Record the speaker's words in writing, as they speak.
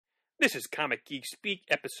This is Comic Geek Speak,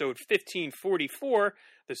 episode 1544,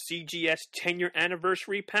 the CGS 10-year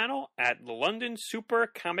anniversary panel at the London Super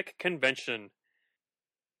Comic Convention.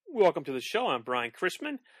 Welcome to the show. I'm Bryan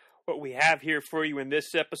Chrisman. What we have here for you in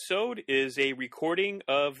this episode is a recording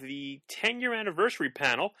of the 10-year anniversary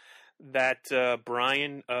panel that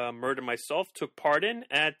Bryan, Murd, and myself took part in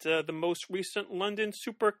at the most recent London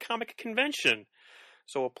Super Comic Convention.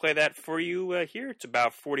 So we'll play that for you here. It's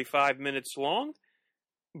about 45 minutes long.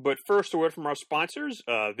 But first, a word from our sponsors.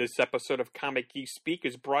 This episode of Comic Geek Speak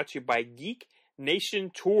is brought to you by Geek Nation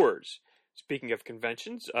Tours. Speaking of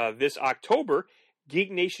conventions, this October, Geek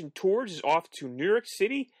Nation Tours is off to New York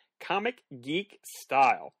City, Comic Geek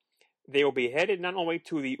style. They will be headed not only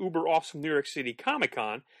to the uber awesome New York City Comic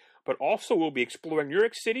Con, but also will be exploring New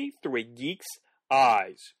York City through a geek's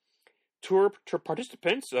eyes. Tour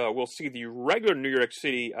participants will see the regular New York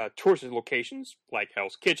City tourist locations like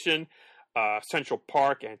Hell's Kitchen, Central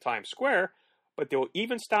Park, and Times Square, but they will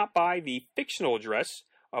even stop by the fictional address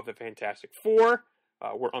of the Fantastic Four,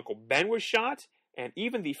 where Uncle Ben was shot, and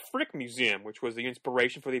even the Frick Museum, which was the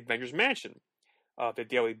inspiration for the Avengers Mansion, the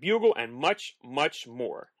Daily Bugle, and much, much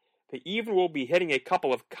more. They even will be hitting a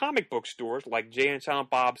couple of comic book stores like Jay and Silent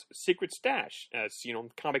Bob's Secret Stash, as seen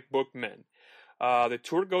on Comic Book Men. The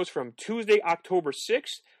tour goes from Tuesday, October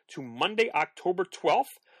 6th to Monday, October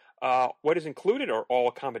 12th. What is included are all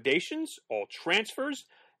accommodations, all transfers,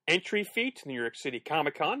 entry fee to New York City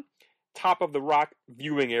Comic Con, Top of the Rock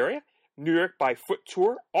viewing area, New York by foot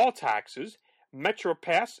tour, all taxes, Metro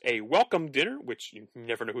Pass, a welcome dinner, which you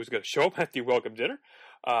never know who's going to show up at the welcome dinner,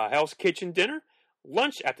 Hell's Kitchen dinner,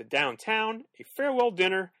 lunch at the downtown, a farewell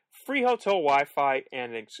dinner, free hotel Wi-Fi,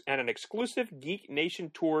 and an exclusive Geek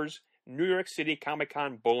Nation Tours New York City Comic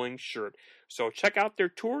Con bowling shirt. So check out their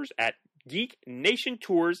tours at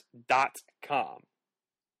geeknationtours.com.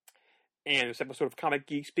 And this episode of Comic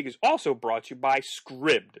Geek Speak is also brought to you by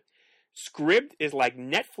Scribd. Scribd is like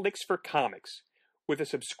Netflix for comics. With a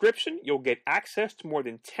subscription, you'll get access to more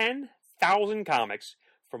than 10,000 comics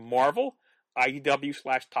from Marvel,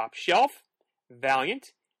 IDW/Top Shelf,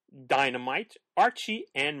 Valiant, Dynamite, Archie,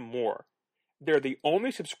 and more. They're the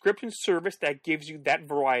only subscription service that gives you that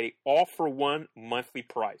variety all for one monthly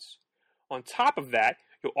price. On top of that,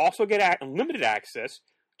 you'll also get unlimited access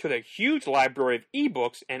to the huge library of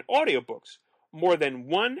ebooks and audiobooks, more than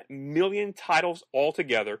 1 million titles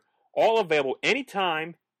altogether, all available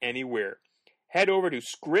anytime, anywhere. Head over to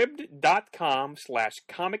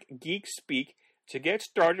scribd.com/comicgeekspeak to get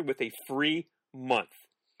started with a free month.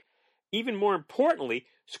 Even more importantly,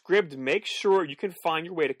 Scribd makes sure you can find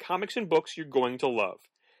your way to comics and books you're going to love.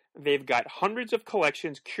 They've got hundreds of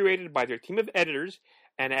collections curated by their team of editors,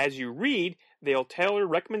 and as you read, they'll tailor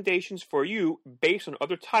recommendations for you based on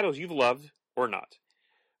other titles you've loved or not.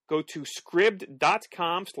 Go to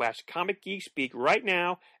scribd.com/comicgeekspeak right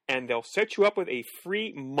now, and they'll set you up with a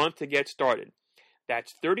free month to get started.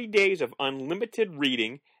 That's 30 days of unlimited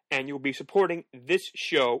reading, and you'll be supporting this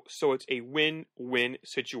show, so it's a win-win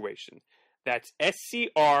situation. That's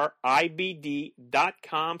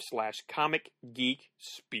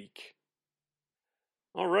scribd.com/comicgeekspeak.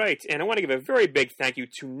 All right, and I want to give a very big thank you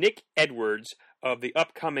to Nick Edwards of the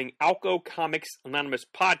upcoming Alco Comics Anonymous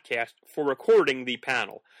podcast for recording the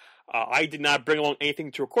panel. I did not bring along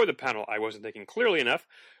anything to record the panel. I wasn't thinking clearly enough.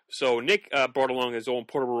 So Nick brought along his own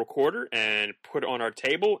portable recorder and put it on our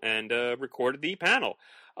table and recorded the panel.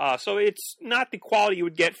 So it's not the quality you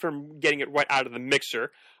would get from getting it right out of the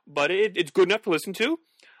mixer, but it's good enough to listen to.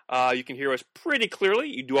 You can hear us pretty clearly.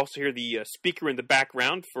 You do also hear the speaker in the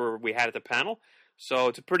background for we had at the panel. So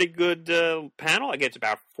it's a pretty good panel. Again, it's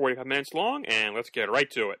about 45 minutes long, and let's get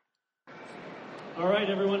right to it. All right,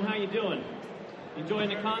 everyone, how you doing? Enjoying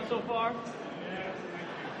the con so far?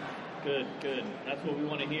 Good, good. That's what we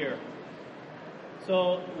want to hear.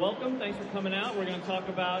 So, welcome. Thanks for coming out. We're going to talk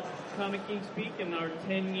about Comic Geek Speak and our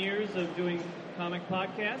 10 years of doing comic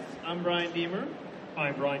podcasts. I'm Bryan Deemer.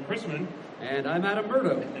 I'm Bryan Chrisman. And I'm Adam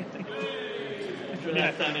Murdo. I'm sure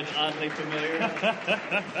that sounded oddly familiar.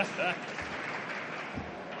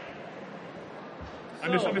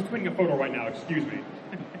 I'm just tweeting a photo right now, excuse me.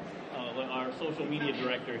 Our social media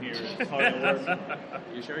director here is hard at work.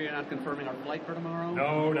 You sure you're not confirming our flight for tomorrow?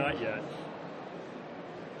 No, not yet.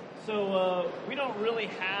 So we don't really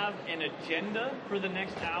have an agenda for the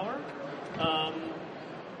next hour.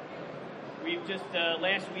 We've just,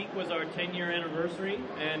 last week was our 10-year anniversary,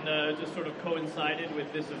 and just sort of coincided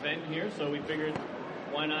with this event here, so we figured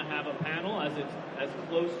why not have a panel as it's as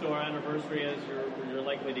close to our anniversary as you're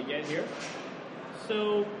likely to get here.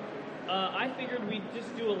 So I figured we'd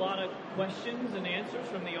just do a lot of questions and answers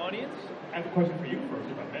from the audience. I have a question for you first,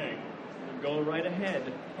 if I may. Go right ahead.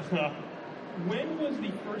 When was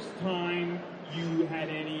the first time you had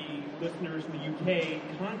any listeners in the UK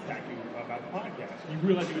contact you about podcasts? You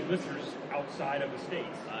realized you had listeners outside of the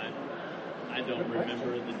States. I don't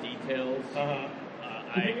remember the details. I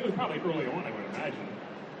think it was probably early on, I would imagine.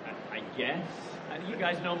 I guess. You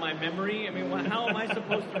guys know my memory. I mean, how am I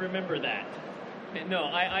supposed to remember that? No,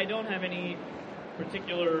 I don't have any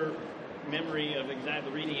particular memory of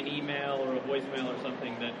exactly reading an email or a voicemail or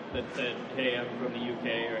something that said, "Hey, I'm from the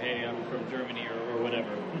UK," or "Hey, I'm from Germany," or whatever.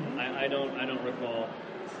 Mm-hmm. I don't recall.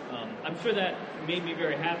 I'm sure that made me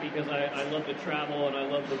very happy because I love to travel and I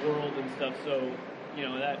love the world and stuff. So,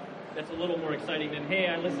 that's a little more exciting than, "Hey,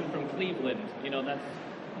 I listen from Cleveland." That's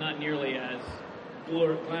not nearly as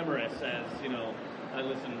glamorous as I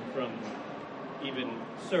listen from even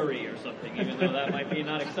Surrey or something, even though that might be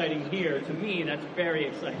not exciting here. To me, that's very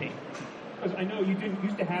exciting. Because I know you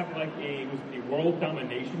used to have like a world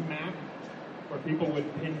domination map where people would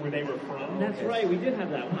pin where they were from. That's right, we did have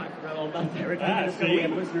that. Wow, I forgot all about that. Every time we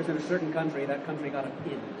had listeners in a certain country, that country got a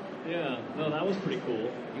pin. Yeah, no, that was pretty cool.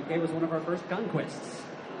 UK was one of our first conquests.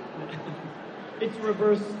 It's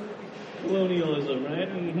reverse colonialism, right?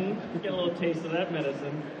 Mm-hmm. Get a little taste of that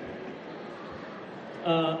medicine.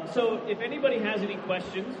 So if anybody has any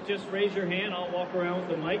questions, just raise your hand. I'll walk around with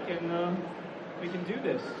the mic and we can do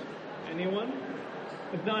this. Anyone?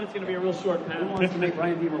 If not, it's going to be a real short panel. Who wants to make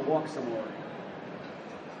Brian Beamer walk some more?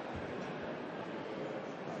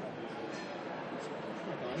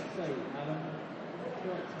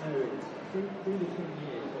 Through the 10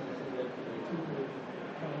 years, obviously, that people have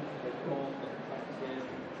come, they've gone, they've come back again.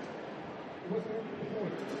 Was there any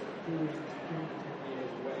point during the 10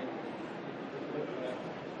 years when you looked back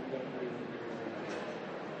and don't really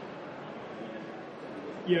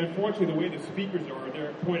Yeah, unfortunately, the way the speakers are,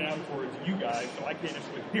 they're pointed out towards you guys, so I can't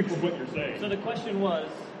necessarily hear what you're saying. So the question was,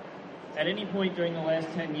 at any point during the last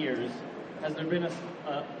 10 years, has there been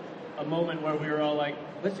a moment where we were all like,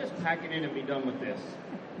 let's just pack it in and be done with this?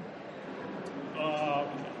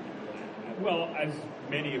 Well, as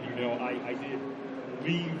many of you know, I did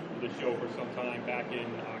leave the show for some time back in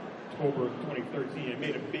October of 2013 and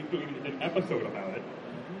made a big deal, even did an episode about it.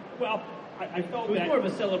 Well, I felt it was that... more of a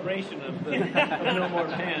celebration of the of No More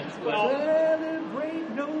Pants. Well, celebrate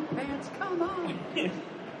No Pants, come on!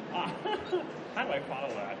 How do I follow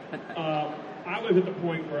that? I was at the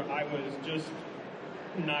point where I was just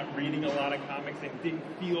not reading a lot of comics and didn't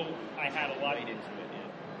feel I had a lot into it.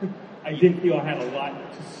 I didn't feel I had a lot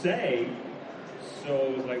to say, so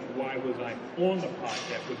it was like, why was I on the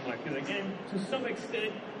podcast with Mike? Because again, to some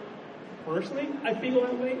extent, personally, I feel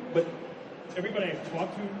that way, but everybody I've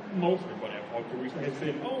talked to, most everybody I've talked to recently has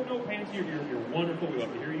been, "Oh, no, Pants, you're wonderful, we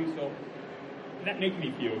love to hear you," so that makes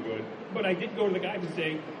me feel good. But I did go to the guys and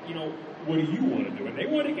say, what do you want to do? And they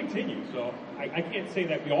want to continue, so I can't say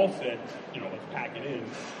that we all said, let's pack it in.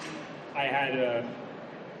 I had a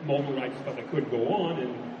moment where I just felt I couldn't go on,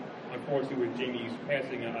 and unfortunately with Jamie's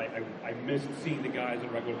passing, I missed seeing the guys on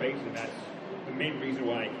a regular basis, and that's the main reason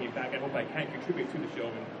why I came back. I hope I can contribute to the show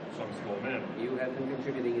in some small manner. You have been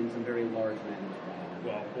contributing in some very large manners,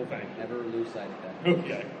 Brian. Well, thank you. Never lose sight of that.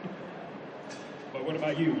 Okay. But what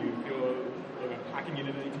about you? You feel like I'm packing it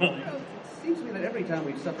in any time? Well, it seems to me that every time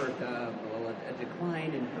we've suffered a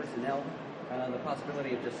decline in personnel, the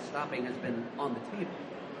possibility of just stopping has been on the table,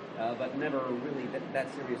 but never really that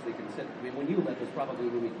seriously considered. I mean, when you left was probably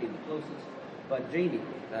when we came the closest. But Jamie,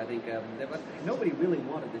 I think, nobody really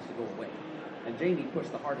wanted this to go away. And Jamie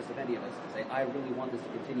pushed the hardest of any of us to say, I really want this to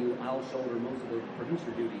continue. I'll shoulder most of the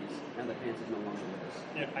producer duties now that Pants is no longer with us.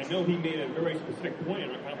 Yeah, I know he made a very specific point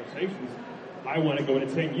in our conversations. I want to go to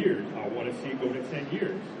 10 years. I want to see it go to 10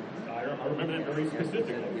 years. I remember that very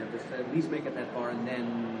specifically. Just at least make it that far and then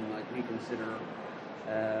reconsider,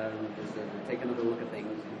 just take another look at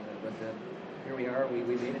things. But here we are. We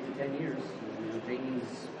made it to 10 years.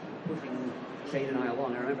 Jamie's pushing Shane and I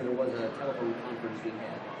along. I remember there was a telephone conference we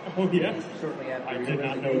had. Oh, yeah? Shortly after. I did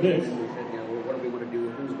not know this. We said, what do we want to do?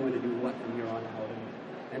 Who's going to do what from here on out?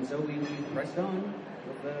 And so we pressed on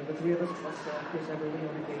with the three of us, plus Chris Everly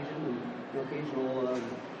on occasion, and occasional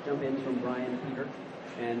jump-ins from Bryan and Peter,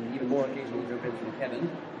 and even more occasional jump-ins from Kevin.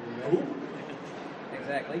 Who?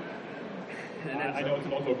 Exactly. And I know it's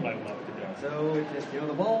also applied a lot to John. So it's just,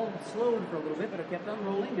 the ball slowed for a little bit, but it kept on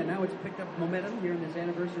rolling, and now it's picked up momentum here in this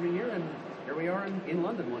anniversary year, and here we are in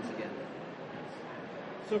London once again.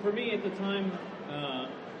 So for me at the time,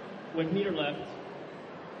 when Peter left,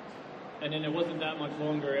 and then it wasn't that much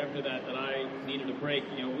longer after that I needed a break,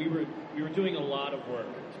 we were doing a lot of work,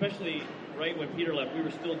 especially right when Peter left. We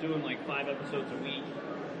were still doing like 5 episodes a week,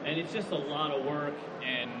 and it's just a lot of work,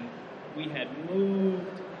 and we had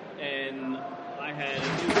moved, and I had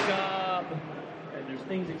a new job, and there's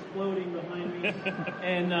things exploding behind me,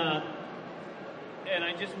 and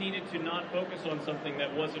I just needed to not focus on something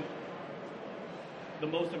that wasn't the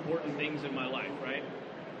most important things in my life, right?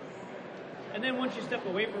 And then once you step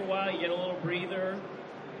away for a while, you get a little breather,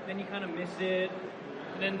 then you kind of miss it.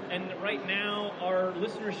 And right now, our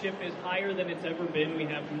listenership is higher than it's ever been. We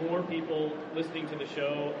have more people listening to the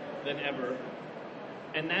show than ever.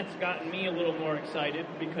 And that's gotten me a little more excited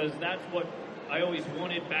because that's what I always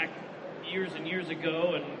wanted back years and years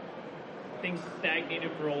ago, and things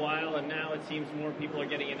stagnated for a while, and now it seems more people are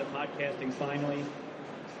getting into podcasting finally.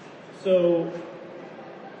 So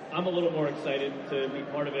I'm a little more excited to be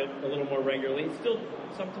part of it a little more regularly. It's still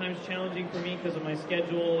sometimes challenging for me because of my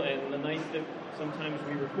schedule and the nights that sometimes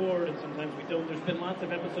we record and sometimes we don't. There's been lots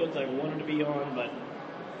of episodes I wanted to be on, but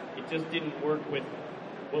it just didn't work with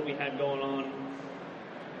what we had going on.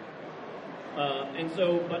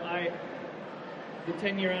 The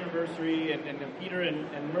 10-year anniversary, and Peter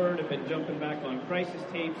and Murd have been jumping back on Crisis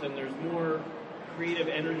tapes, and there's more creative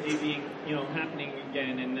energy being, happening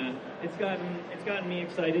again, and it's gotten me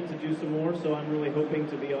excited to do some more. So I'm really hoping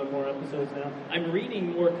to be on more episodes now. I'm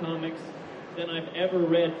reading more comics than I've ever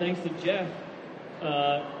read, thanks to Jeff.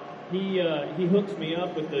 He hooks me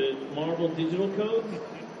up with the Marvel digital codes,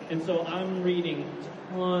 and so I'm reading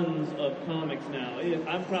tons of comics now.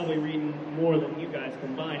 I'm probably reading more than you guys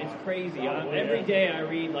combined. It's crazy. Every day I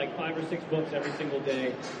read like 5 or 6 books every single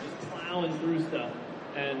day, just plowing through stuff.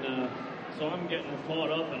 And so I'm getting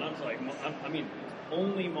caught up, and I'm like, it's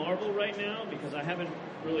only Marvel right now because I haven't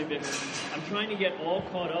really been. I'm trying to get all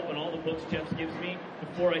caught up on all the books Jeff gives me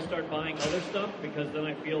before I start buying other stuff, because then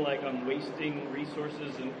I feel like I'm wasting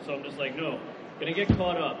resources, and so I'm just like, no, gonna get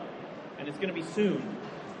caught up, and it's gonna be soon,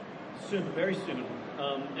 very soon.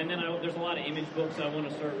 And then there's a lot of image books I want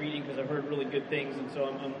to start reading because I've heard really good things, and so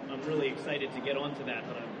I'm really excited to get onto that,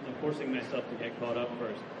 but I'm forcing myself to get caught up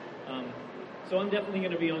first. So I'm definitely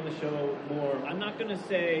going to be on the show more. I'm not going to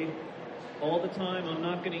say all the time. I'm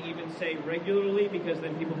not going to even say regularly because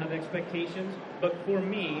then people have expectations. But for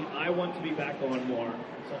me, I want to be back on more,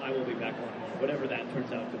 so I will be back on more, whatever that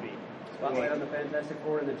turns out to be. Spotlight on the Fantastic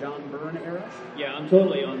Four in the John Byrne era? Yeah, I'm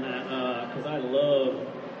totally on that because I love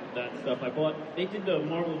that stuff. They did the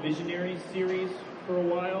Marvel Visionaries series for a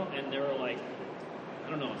while, and there were like,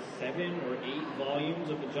 7 or 8 volumes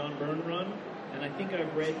of the John Byrne run, and I think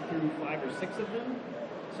I've read through 5 or 6 of them.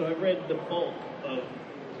 So I've read the bulk of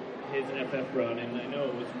his FF run, and I know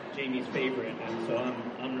it was Jamie's favorite, and so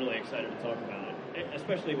I'm really excited to talk about it,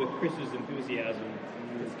 especially with Chris's enthusiasm.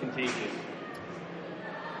 It's contagious.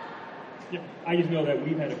 Yeah, I just know that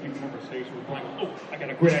we've had a few conversations with Bryan. Oh, I got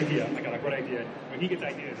a great idea. When he gets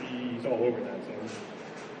ideas, he's all over that. So,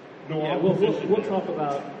 we'll talk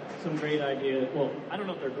about some great ideas. Well, I don't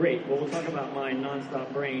know if they're great, but we'll talk about my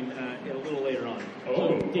nonstop brain a little later on.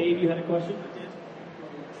 Oh. So, Dave, you had a question?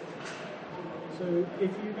 So,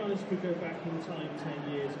 if you guys could go back in time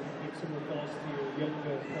 10 years and give some advice to your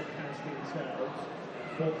younger podcasting selves,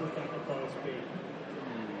 what would that advice be?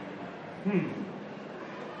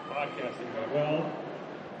 Podcasting, well,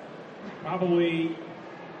 probably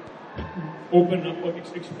open up,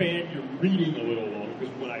 expand your reading a little more,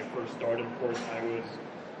 because when I first started, of course,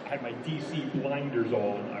 I had my DC blinders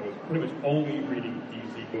on. I was pretty much only reading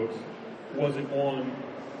DC books. Wasn't on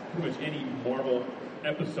pretty much any Marvel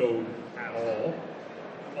episode at all.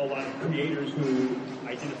 A lot of creators who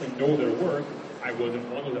I didn't know their work, I wasn't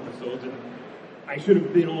on those episodes, and I should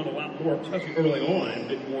have been on a lot more, especially early on, and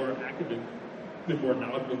been more active and been more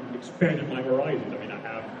knowledgeable, expanded my horizons. I mean, I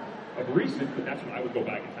have of recent, but that's when I would go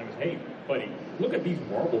back in time and say, hey, buddy, look at these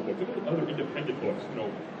Marvel books, look at other independent books, go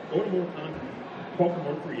to more content, talk to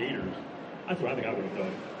more creators. That's what I think I would have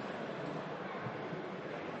done.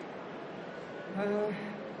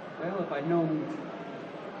 Well, if I'd known,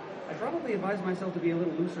 I'd probably advise myself to be a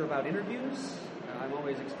little looser about interviews. I'm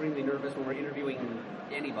always extremely nervous when we're interviewing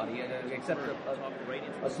anybody, except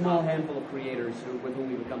a small handful of creators with whom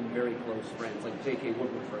we become very close friends, like J.K.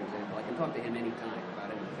 Woodward, for example. I can talk to him anytime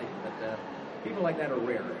about anything, but people like that are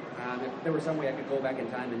rare. If there was some way I could go back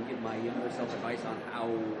in time and give my younger self advice on how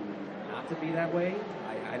not to be that way,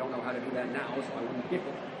 I don't know how to do that now, so I wouldn't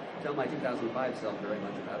tell my 2005 self very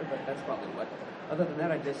much about it, but that's probably what. Other than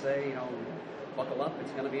that, I'd just say, buckle up,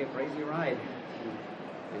 it's going to be a crazy ride.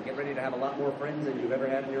 And get ready to have a lot more friends than you've ever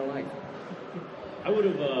had in your life. I would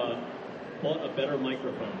have bought a better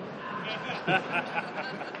microphone.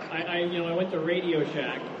 I went to Radio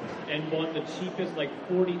Shack and bought the cheapest, like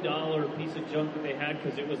 $40 piece of junk that they had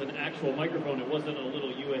because it was an actual microphone. It wasn't a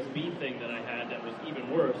little USB thing that I had that was even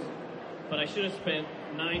worse. but I should have spent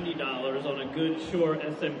 $90 on a good Shure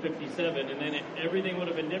SM57, and then everything would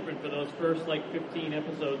have been different for those first like 15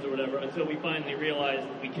 episodes or whatever, until we finally realized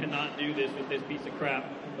we cannot do this with this piece of crap.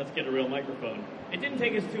 Let's get a real microphone. It didn't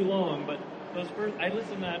take us too long, but I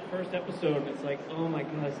listened to that first episode, and it's like, oh my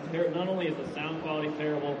God, it's terrible. Not only is the sound quality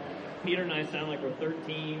terrible, Peter and I sound like we're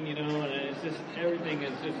 13, you know, and it's just, everything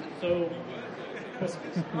is just so...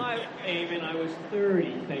 Eamon, I was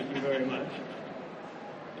 30, thank you very much.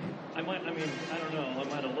 I don't know, I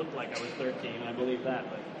might have looked like I was 13, I believe that,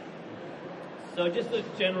 but... So just the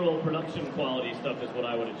general production quality stuff is what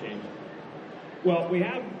I would have changed. Well, we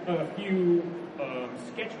have a few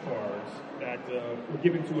sketch cards that were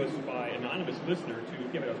given to us by an anonymous listener to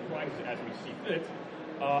give us prizes as we see fit.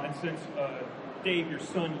 And since Dave, your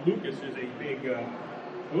son Lucas, is a big, a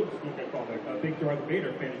big Darth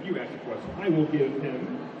Vader fan, and you asked the question, I will give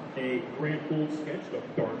him a Grant Gould sketch of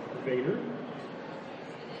Darth Vader.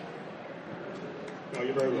 No,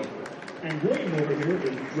 you're very welcome. And William over here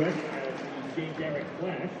is dressed as the J. Garrett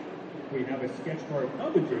Flash. We have a sketch card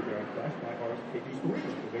of the J. Garrett Flash by artist K.G. Storino.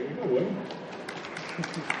 So there you go, William.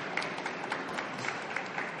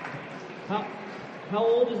 How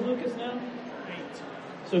old is Lucas now? 8.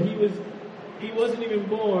 So he wasn't even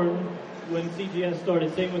born when CGS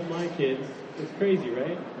started. Same with my kids. It's crazy,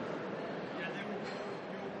 right? Yeah, they were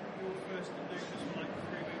your first and Lucas were like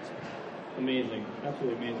 3 weeks ago. Amazing,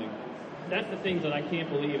 absolutely amazing. That's the things that I can't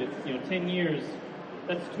believe. It's 10 years.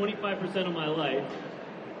 That's 25% of my life.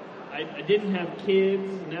 I didn't have kids.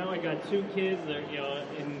 Now I got 2 kids. They're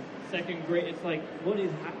in 2nd grade. It's like, what is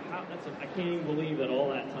how I can't even believe that all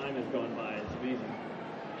that time has gone by. It's amazing.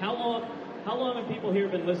 How long have people here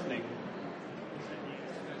been listening?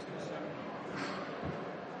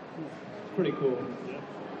 Pretty cool. Yeah.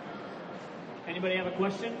 Anybody have a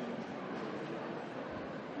question?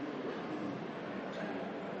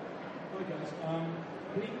 Hi guys.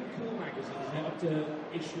 Bleeding Cool magazine is now up to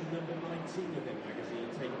issue number 19 of their magazine,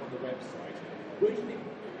 taken on the website. Where do you think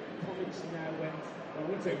comics now went? Well, I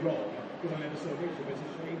wouldn't say wrong, because I never saw a picture, but it's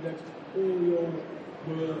a shame that all your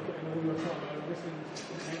work and all your time are listening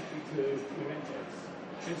intensely to your editors.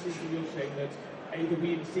 It seems a real shame that either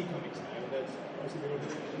we didn't see comics now, that obviously there were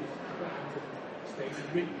issues planned and stayed and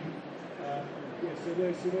written. So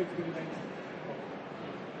where's the event?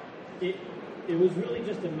 It was really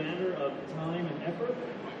just a matter of time and effort.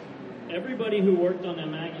 Everybody who worked on that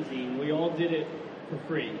magazine, we all did it for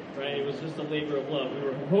free, right? It was just a labor of love. We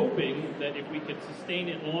were hoping that if we could sustain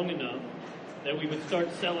it long enough, that we would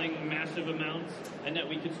start selling massive amounts and that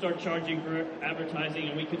we could start charging for advertising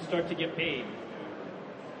and we could start to get paid.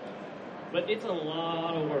 But it's a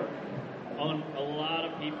lot of work on a lot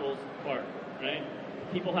of people's part, right?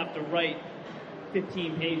 People have to write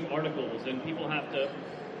 15-page articles and people have to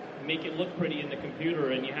make it look pretty in the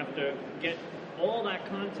computer, and you have to get all that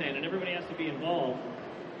content, and everybody has to be involved.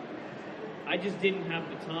 I just didn't have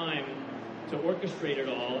the time to orchestrate it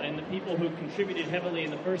all, and the people who contributed heavily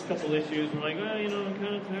in the first couple issues were like, I'm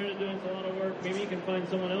kind of tired of doing this, a lot of work. Maybe you can find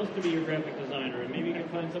someone else to be your graphic designer, and maybe you can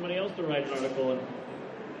find somebody else to write an article.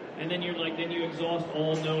 And then then you exhaust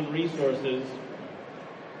all known resources,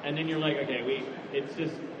 and then you're like, okay, it's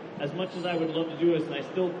just, as much as I would love to do this, and I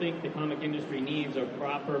still think the comic industry needs a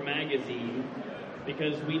proper magazine,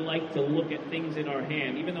 because we like to look at things in our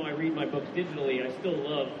hand. Even though I read my books digitally, I still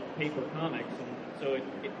love paper comics, and so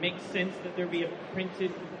it makes sense that there be a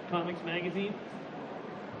printed comics magazine.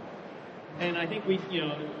 And I think the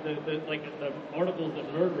articles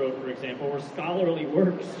that Murd wrote, for example, were scholarly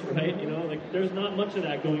works, right? There's not much of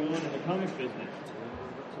that going on in the comics business.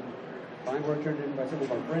 Fine work turned in by some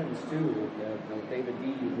of our friends, too. David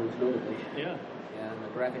D. most notably. Yeah. And the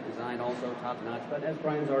graphic design also top-notch. But as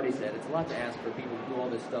Bryan's already said, it's a lot to ask for people to do all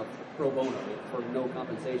this stuff pro bono for no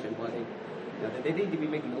compensation. But they need to be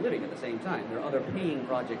making a living at the same time. There are other paying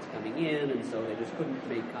projects coming in, and so they just couldn't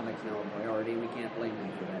make comics now a priority, and we can't blame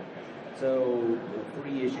them for that. So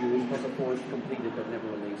 3 issues, plus a 4th completed but never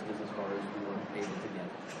released is as far as we were able to get.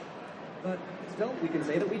 But still, we can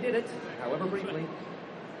say that we did it, however briefly.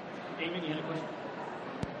 Damon, you had a question?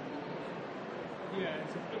 Yeah,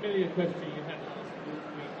 it's a familiar question you had asked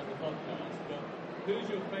me on the podcast, but who's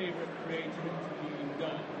your favourite creator interview you've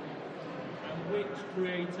done? And which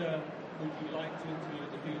creator would you like to interview in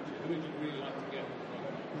the future? Who would you really like to get on the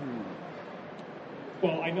podcast?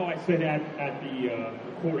 Well, I know I said at the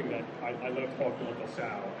recording that I love talking to Uncle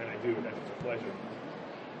Sal, and I do. That's just a pleasure.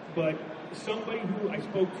 But somebody who I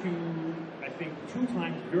spoke to, I think, 2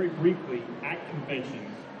 times very briefly at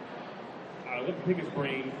conventions, I'd love to pick his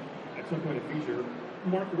brain at some point in the future,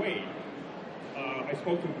 Mark Waid. I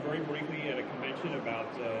spoke to him very briefly at a convention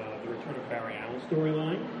about the return of Barry Allen's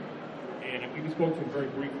storyline. and we spoke to him very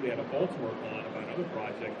briefly at a Baltimore con about another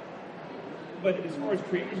project. But as far as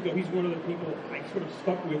creators go, he's one of the people I sort of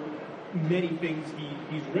stuck with many things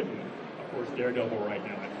he's written. Of course, Daredevil right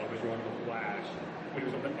now. I love his run of The Flash. When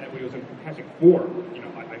he was in Fantastic Four,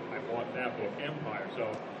 I bought that book, Empire.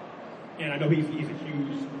 So, and I know he's a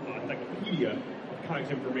huge encyclopedia of comics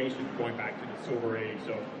information going back to the Silver Age.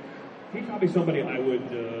 So he's probably somebody I would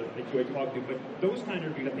enjoy talking to. But those kind of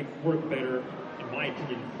interviews, I think, work better, in my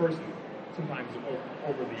opinion, in person. Sometimes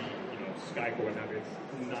over the Skype or whatever, it's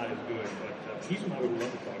not as good. But he's someone I would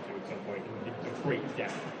love to talk to at some point. It's a great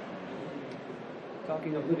depth.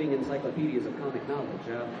 Talking of living encyclopedias of comic knowledge,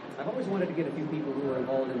 I've always wanted to get a few people who are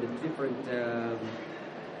involved in the different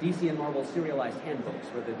DC and Marvel serialized handbooks,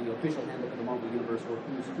 whether the official handbook of the Marvel Universe or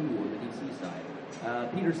Who's Who on the DC side.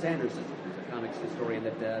 Peter Sanderson, who's a comics historian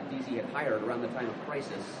that DC had hired around the time of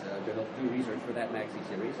Crisis to help do research for that maxi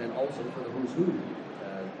series and also for the Who's Who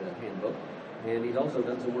the handbook. And he's also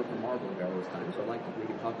done some work for Marvel at various times, so I'd like to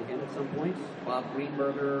maybe talk to him at some point. Bob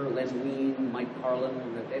Greenberger, Les Wein, Mike Carlin,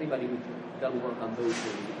 anybody who's done work on those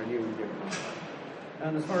series are near and dear to my heart.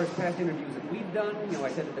 And as far as past interviews that we've done, I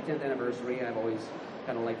said at the 10th anniversary, I've always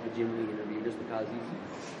kind of liked the Jim Lee interview just because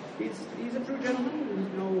he's a true gentleman,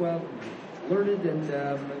 learned and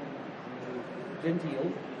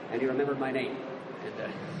genteel, and he remembered my name.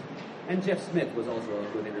 And Jeff Smith was also a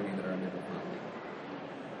good interview that I remember fondly.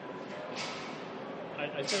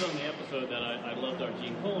 I said on the episode that I loved our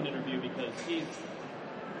Gene Colan interview because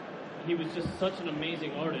he was just such an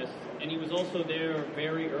amazing artist, and he was also there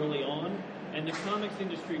very early on, and the comics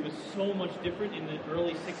industry was so much different in the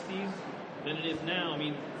early 60s than it is now. I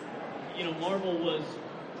mean, Marvel was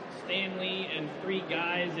Stan Lee and 3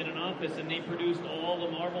 guys in an office, and they produced all the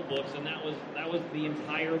Marvel books, and that was the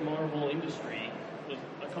entire Marvel industry. It was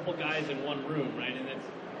a couple guys in one room, right? And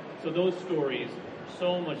so those stories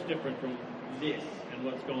so much different from this and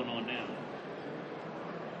what's going on now.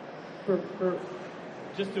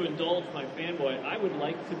 Just to indulge my fanboy, I would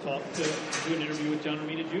like to do an interview with John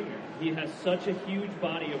Romita Jr. He has such a huge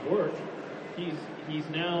body of work. He's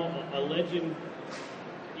now a legend,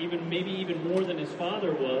 maybe even more than his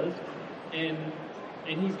father was, and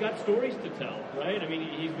he's got stories to tell, right? I mean,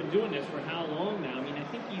 he's been doing this for how long now? I mean, I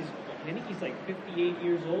think he's like 58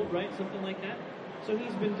 years old, right? Something like that. So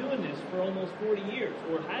he's been doing this for almost 40 years,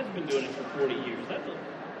 or has been doing it for 40 years.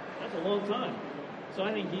 That's a long time. So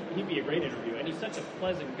I think he'd be a great interview. And he's such a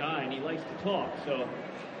pleasant guy, and he likes to talk. So,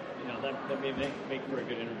 that may make for a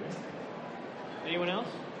good interview. Anyone else?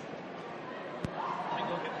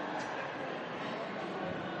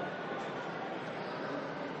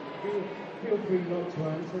 Feel free not to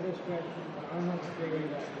answer this question, but I have a theory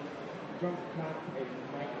that Drunk Cat is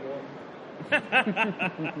Mike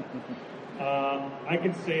Norton. I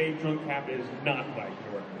can say Drunk Cap is not Mike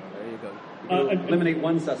Norton. There you go. Eliminate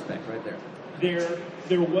one suspect right there.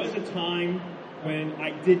 There was a time when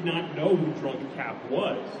I did not know who Drunk Cap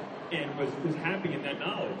was and was happy in that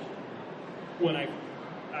knowledge. When I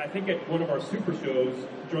think at one of our super shows,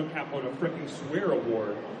 Drunk Cap won a freaking swear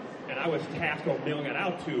award, and I was tasked on mailing it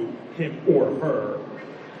out to him or her,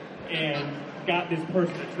 and got this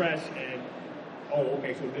person's address, and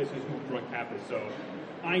okay, so this is who Drunk Cap is. So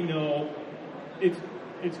I know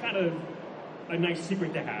it's kind of a nice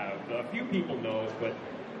secret to have. A few people know it, but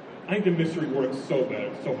I think the mystery works so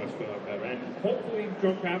much better. And hopefully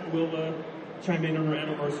Drunk Cap will chime in on our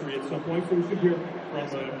anniversary at some point, so we should hear from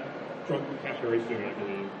Drunk Cap very soon, I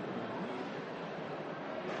believe.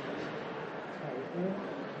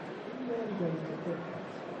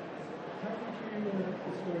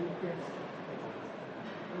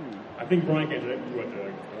 I think Bryan can do it.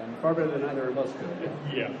 Far better than either of us could.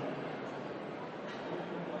 Yeah.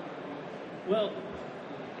 Well,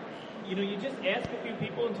 you just ask a few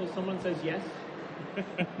people until someone says yes.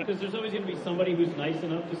 Because there's always going to be somebody who's nice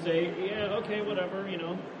enough to say, yeah, okay, whatever,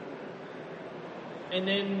 And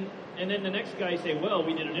then the next guy say, well,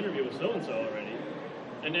 we did an interview with so-and-so already.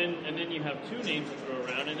 And then you have 2 names to throw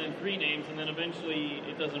around, and then 3 names, and then eventually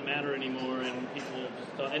it doesn't matter anymore, and people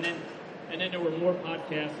just talk. And then there were more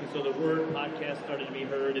podcasts, and so the word podcast started to be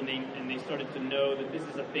heard, and they started to know that this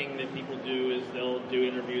is a thing that people do, is they'll do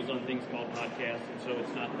interviews on things called podcasts, and so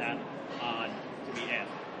it's not that odd to be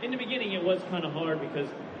asked. In the beginning, it was kind of hard because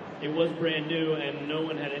it was brand new, and no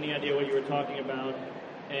one had any idea what you were talking about.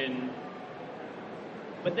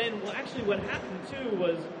 But then, actually what happened too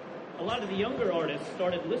was a lot of the younger artists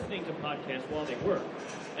started listening to podcasts while they work.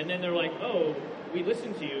 And then they're like, oh, we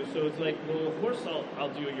listen to you, so it's like, well, of course I'll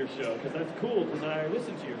do your show, because that's cool, because I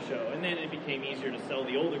listen to your show. And then it became easier to sell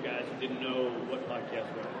the older guys who didn't know what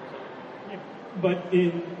podcasts were. So, yeah. But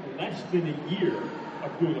in less than a year,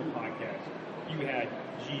 of doing a podcast. You had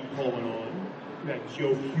Gene Cohen on, you had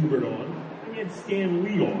Joe Hubert on, and you had Stan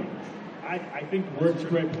Lee on. I think word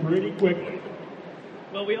spread pretty quickly.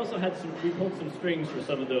 Well, we also had we pulled some strings for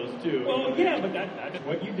some of those too. Well, yeah, but that's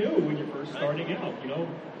what you do when you're first starting out, you know.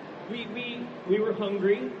 We were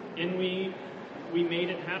hungry and we made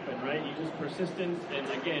it happen, right? You just persistence, and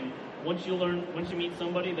again, once you meet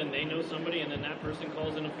somebody, then they know somebody, and then that person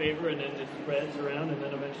calls in a favor, and then it spreads around, and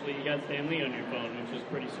then eventually you got Stan Lee on your phone, which is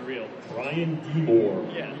pretty surreal. Bryan D. Moore.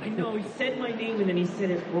 Yeah, I know. He said my name and then he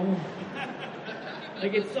said it wrong.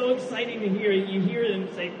 Like, it's so exciting to hear. You hear them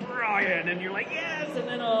say Bryan, and you're like, yes, and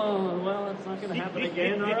then, oh, well, that's not going to happen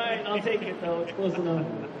again. All right, I'll take it, though. It's close enough.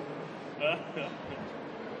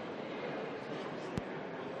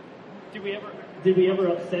 Did we ever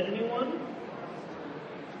upset anyone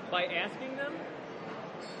by asking them?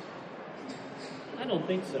 I don't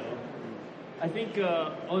think so. I think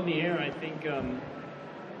on the air, I think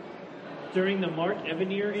during the Mark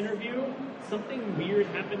Evanier interview, something weird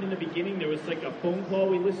happened in the beginning. There was like a phone call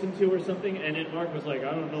we listened to or something, and then Mark was like,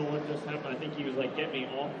 I don't know what just happened. I think he was like, get me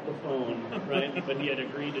off the phone, right? But he had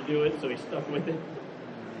agreed to do it, so he stuck with it.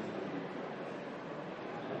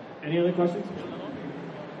 Any other questions?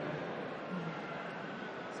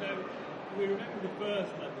 So, we remember the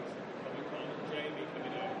first London Comic Con, Jamie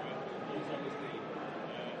coming over, was obviously,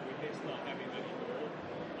 we missed not having him anymore.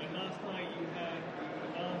 And last night you had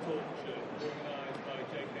the art auction organised by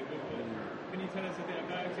J.K. Woodward. Can you tell us a bit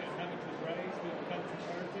about it and how much was raised with the cancer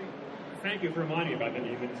charity? Thank you for reminding me about that.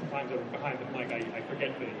 Even sometimes I'm behind the mic, I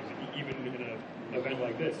forget things, even in an event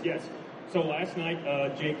like this. Yes. So last night,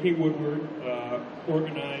 J.K. Woodward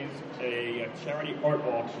organized a charity art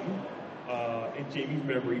auction in Jamie's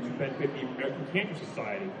memory to benefit the American Cancer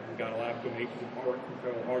Society. We got a lot of donations of art from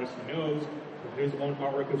fellow artists he knows, from his own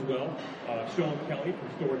artwork as well. Sean Kelly from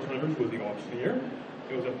Storage Hunters was the auctioneer.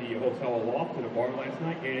 It was at the Hotel Loft in a bar last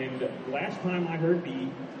night, and last time I heard the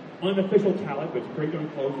unofficial tally, but it's pretty darn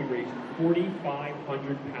close, we raised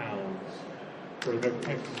 4,500 pounds for the American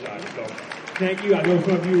Cancer Society. So thank you. I know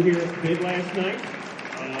some of you here did last night.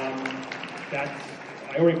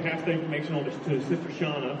 I already passed the information on to Sister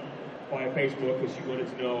Shauna via Facebook because she wanted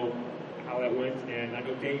to know how that went, and I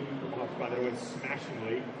know Dave talked about it. It went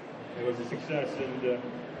smashingly. It was a success, and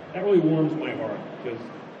that really warms my heart because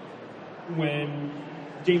when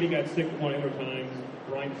Jamie got sick one of the other times,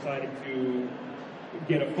 Bryan decided to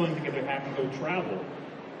get a fund together to have him go travel.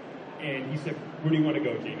 And he said, where do you want to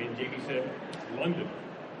go, Jamie? And Jamie said, London.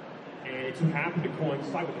 And it so happened to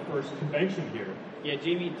coincide with the first convention here. Yeah,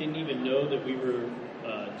 Jamie didn't even know that we were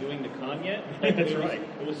doing the con yet. That's right.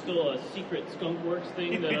 It was still a secret Skunk Works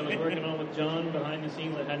thing that I was working on with John behind the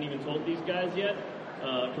scenes. I hadn't even told these guys yet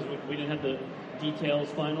because we didn't have the details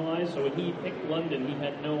finalized. So when he picked London, he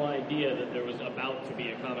had no idea that there was about to be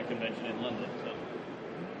a comic convention in London. So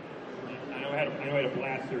I know I had a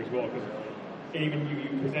blast there as well because even you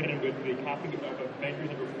presented him with the copy of Avengers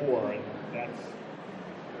 #4, and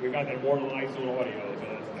we got that immortalized on audio, so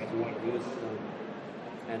that's wonderful.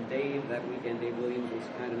 And Dave, that weekend, Dave Williams was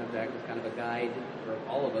kind enough to act as kind of a guide for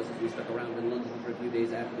all of us as we stuck around in London for a few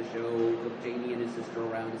days after the show, took Jamie and his sister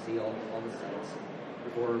around to see all the sites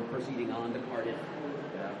before proceeding on to Cardiff,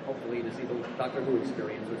 hopefully to see the Doctor Who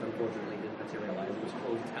experience, which unfortunately didn't materialize. It was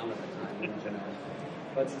closed down at the time, you know.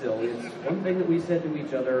 But still, it's one thing that we said to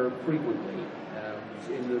each other frequently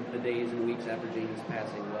in the days and weeks after Jamie's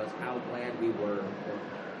passing was how glad we were that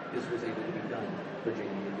this was able to be done for Jamie,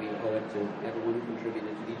 and we owe it to everyone who contributed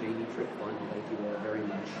to the Jamie Trip Fund. Thank you all very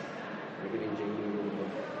much for giving Jamie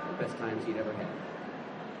the best times he'd ever had.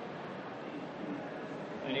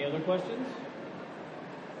 any other questions?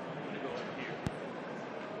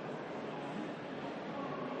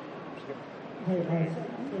 Hi,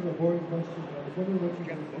 sort of a boring question, but I was wondering what you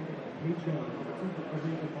guys think about Patreon. It seems that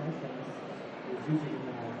every other podcast is using it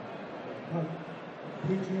now. How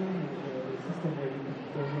Patreon is a system where you can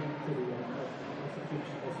donate to the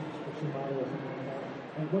subscription model or something like that.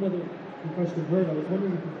 And one other question, Murd, I was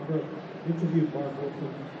wondering if you've ever interviewed Mark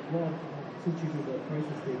Wolfman, well, since you do the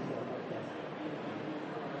crisis stage podcast.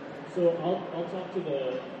 So I'll talk to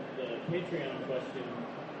the Patreon question.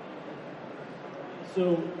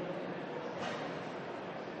 So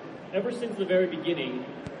ever since the very beginning,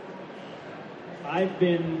 I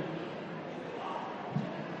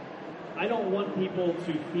don't want people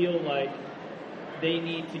to feel like they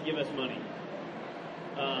need to give us money.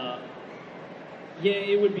 Yeah,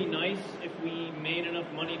 it would be nice if we made enough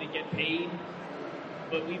money to get paid,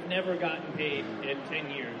 but we've never gotten paid in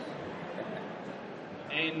 10 years.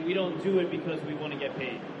 And we don't do it because we want to get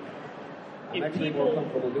paid. I'm actually more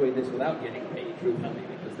comfortable doing this without getting paid, truthfully,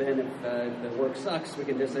 because then if the work sucks, we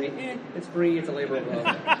can just say, it's free, it's a labor of love.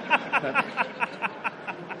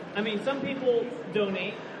 I mean, some people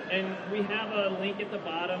donate, and we have a link at the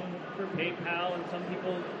bottom for PayPal, and some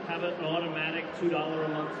people have an automatic $2 a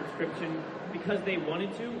month subscription because they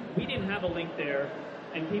wanted to. We didn't have a link there,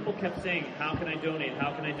 and people kept saying, how can I donate?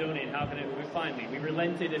 How can I donate? How can I? Finally, we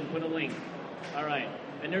relented and put a link. All right.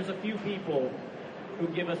 And there's a few people who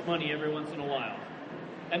give us money every once in a while.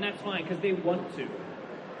 And that's fine, because they want to.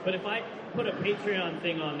 But if I put a Patreon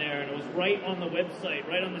thing on there, and it was right on the website,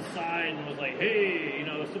 right on the side, and it was like, hey,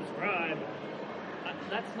 subscribe,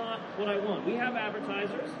 that's not what I want. We have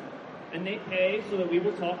advertisers, and they pay so that we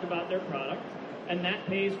will talk about their product, and that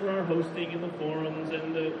pays for our hosting and the forums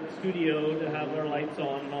and the studio to have our lights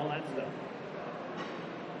on and all that stuff.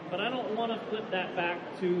 But I don't want to flip that back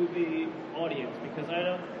to the audience, because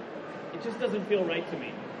it just doesn't feel right to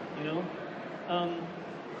me,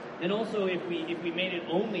 And also, if we made it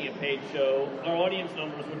only a paid show, our audience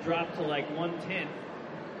numbers would drop to like 1/10,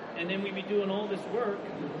 and then we'd be doing all this work,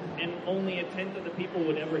 and only 1/10 of the people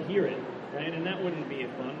would ever hear it, right? And that wouldn't be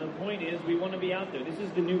fun. The point is, we want to be out there. This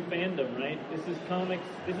is the new fandom, right? This is comics.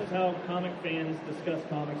 This is how comic fans discuss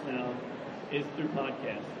comics now, is through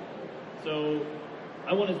podcasts. So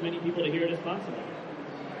I want as many people to hear it as possible.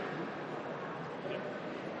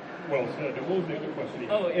 Well said. And what was the other question?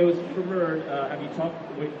 Oh, it was for Murd. Have you talked?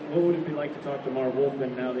 What would it be like to talk to Marv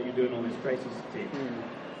Wolfman now that you're doing all these Crisis tapes?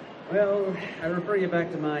 Well, I refer you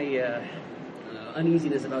back to my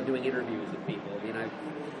uneasiness about doing interviews with people. I mean,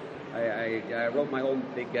 I wrote my own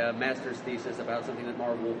big master's thesis about something that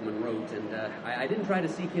Marv Wolfman wrote, and I didn't try to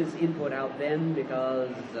seek his input out then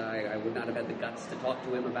because I would not have had the guts to talk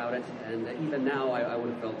to him about it, and even now I would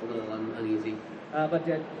have felt a little uneasy.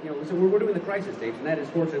 So we're doing the Crisis tapes, and that is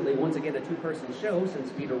fortunately once again a two-person show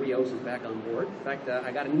since Peter Rios is back on board. In fact,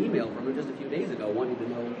 I got an email from him just a few days ago wanting to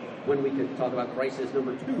know when we could talk about Crisis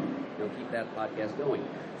number 2, keep that podcast going.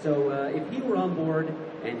 So if he were on board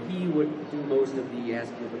and he would do most of the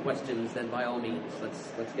asking of the questions, then by all means,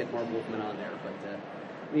 let's get Marv Wolfman on there. But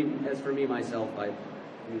as for me myself, I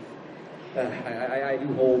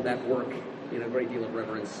do hold that work in a great deal of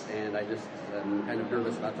reverence, and I just am kind of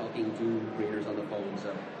nervous about talking to creators on the phone.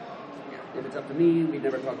 So if it's up to me, we'd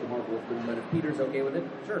never talk to Marv Wolfman, but if Peter's okay with it,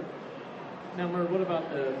 sure. Now, Murd, what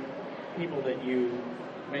about the people that you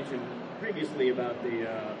mentioned previously about the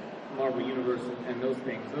Marvel Universe and those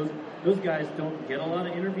things? Those guys don't get a lot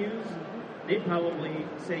of interviews. They'd probably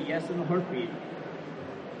say yes in a heartbeat.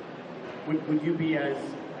 Would you be as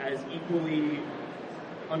equally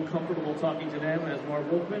uncomfortable talking to them as Marv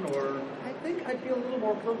Wolfman, or? I think I'd feel a little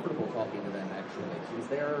more comfortable talking to them, actually, since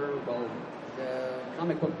they're,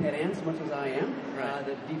 comic book pedants, much as I am,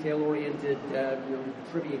 the detail-oriented,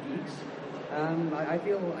 trivia geeks. I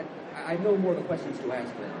feel I know more of the questions to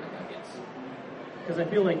ask them, I guess. Because I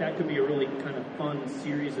feel like that could be a really kind of fun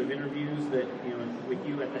series of interviews that, with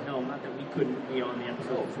you at the helm, not that we couldn't be on the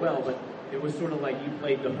episode as well, but it was sort of like you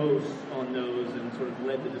played the host on those and sort of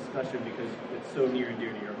led the discussion because it's so near and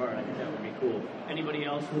dear to your heart. I think that would be cool. Anybody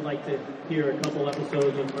else would like to hear a couple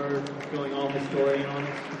episodes of Murd going all historian on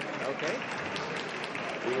us? Okay.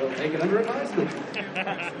 We'll take it under advisement.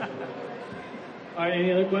 All right,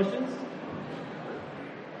 any other questions?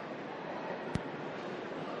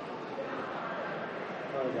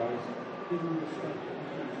 Hi guys. Given the stuff that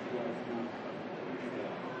you guys now,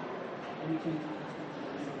 anything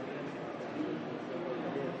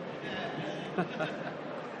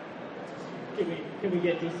Can we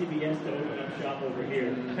get DCBS to open up shop over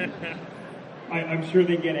here? I'm sure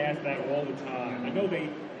they get asked that all the time.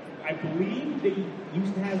 I believe they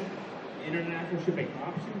used to have international shipping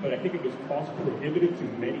option, but I think it was cost prohibitive to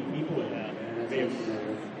many people, and may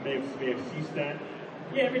have ceased that.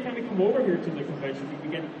 Yeah, every time we come over here to the convention, we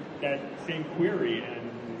get that same query,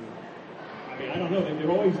 and I don't know.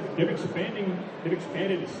 They've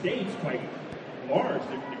expanded the states quite large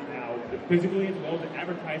now, physically as well as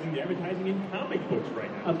advertising. They're advertising in comic books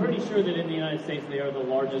right now. I'm pretty sure that in the United States they are the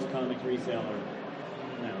largest comics reseller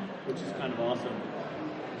now, which is kind of awesome.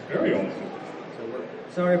 It's very awesome. So we're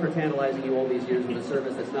sorry for tantalizing you all these years with a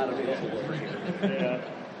service that's not available over here. Yeah,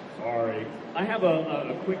 sorry. I have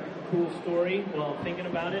a quick, cool story while I'm thinking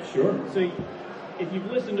about it. Sure. So if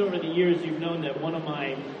you've listened over the years, you've known that one of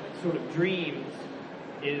my sort of dreams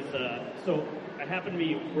is, so I happen to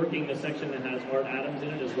be working the section that has Art Adams in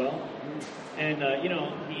it as well. And,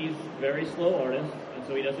 he's a very slow artist, and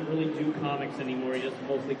so he doesn't really do comics anymore. He does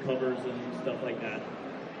mostly covers and stuff like that.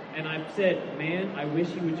 And I've said, man, I wish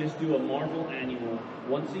he would just do a Marvel annual.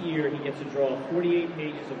 Once a year, he gets to draw 48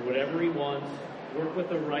 pages of whatever he wants, work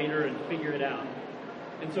with a writer and figure it out.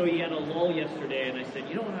 And so he had a lull yesterday, and I said,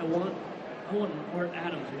 you know what I want? I want an Art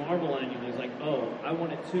Adams Marvel annual. He's like, oh, I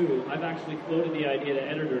want it too. I've actually floated the idea to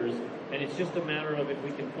editors, and it's just a matter of if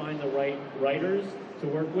we can find the right writers to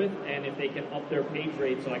work with, and if they can up their page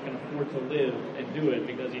rate so I can afford to live and do it,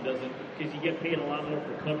 because you get paid a lot more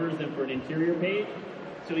for covers than for an interior page.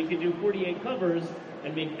 So he could do 48 covers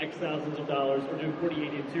and make X thousands of dollars, or do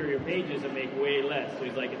 48 interior pages and make way less. So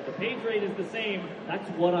he's like, if the page rate is the same, that's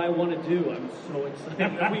what I want to do. I'm so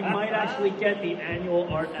excited. We might actually get the annual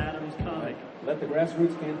Art Adams comic. Let the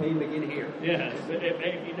grassroots campaign begin here. Yes.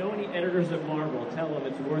 If you know any editors at Marvel, tell them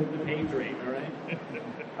it's worth the page rate, all right?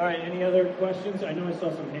 All right, any other questions? I know I saw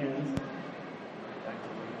some hands.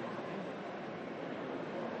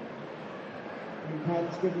 And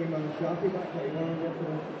Pat's giving him a coffee back that he wanted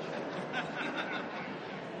for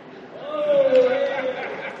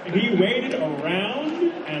He waited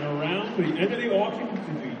around and around to the end of the auction,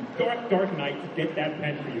 to the dark night, to get that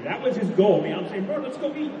pen for you. That was his goal. I'm saying, Murd, let's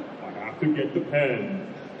go eat. I have to get the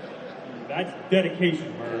pen. That's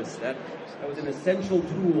dedication, Murd. Yes, that was an essential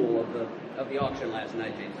tool of the auction last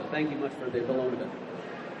night, James. So thank you much for the loan of it.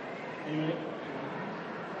 Anyway,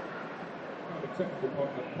 a technical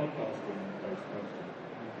podcasting-based question.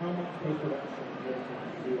 How much post-production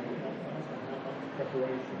do you do on a podcast, and how much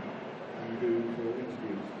preparation do you do for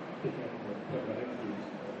interviews? Picking up the interviews.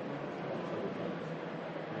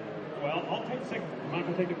 Well, I'll take a second. Mind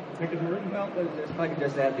if I take it Murd? Well, if I could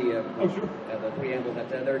just add the sure. The preamble that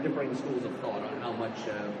there are differing schools of thought on how much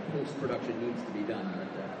post-production needs to be done. But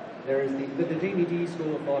there is the Jamie D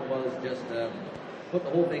school of thought was just put the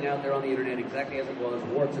whole thing out there on the internet exactly as it was,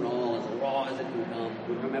 warts and all, as raw as it can come,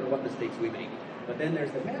 no matter what mistakes we make. But then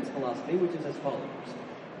there's the Pat's philosophy, which is as follows.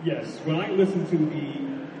 Yes, when I listen to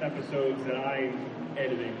the episodes that I'm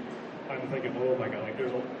editing, I'm thinking, oh my god,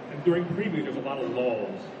 and during preview there's a lot of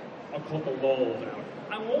lulls. I'll cut the lulls out.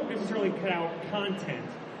 I won't necessarily cut out content.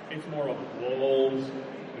 It's more of lulls,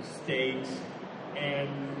 mistakes, and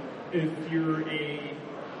if you're a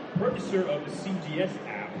purchaser of the CGS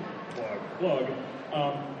app, plug,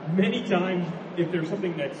 many times if there's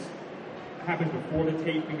something that's happens before the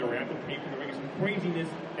taping or after the taping, or maybe some craziness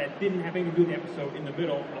that didn't have anything to do with the episode in the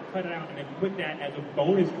middle, I'll cut it out and then put that as a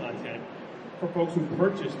bonus content for folks who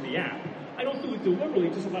purchase the app. I don't do it deliberately,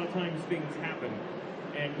 just a lot of times things happen.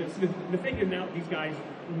 And the thing is now these guys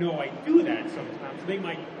know I do that sometimes, so they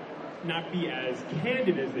might not be as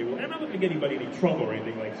candid as they will. And I'm not looking to get anybody in any trouble or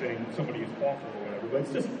anything like saying somebody is awful or whatever, but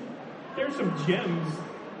it's just, there's some gems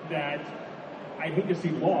that I hate to see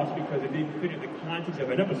lost because it didn't fit in the context of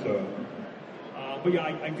an episode. But yeah,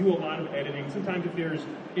 I do a lot of editing. Sometimes if there's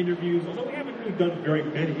interviews, although we haven't really done very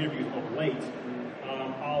many interviews of late,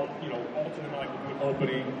 I'll alter them, like we'll do an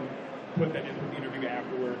opening, put that into the interview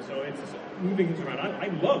afterwards. So it's just moving things around. I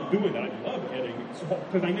love doing that. I love editing.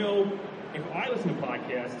 Because I know if I listen to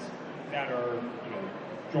podcasts that are,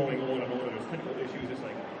 drawing on and on, and there's technical issues, it's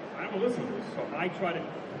like, I don't listen to this. So I try to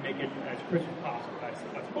make it as crisp as possible.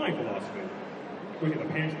 That's my philosophy. What is it,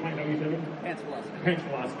 the pants plan? Is that what you said? Pat's philosophy. Pants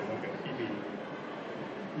philosophy, okay. PB.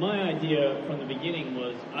 My idea from the beginning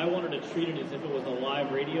was I wanted to treat it as if it was a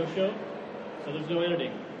live radio show. So there's no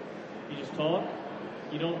editing. You just talk.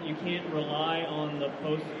 You can't rely on the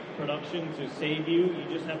post-production to save you. You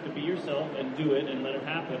just have to be yourself and do it and let it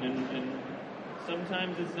happen. And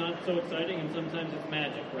sometimes it's not so exciting and sometimes it's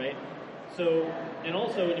magic, right? So, and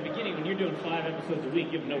also in the beginning, when you're doing 5 episodes a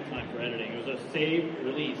week, you have no time for editing. It was a save,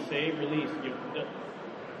 release.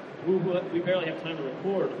 We barely have time to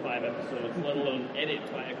record 5 episodes, let alone edit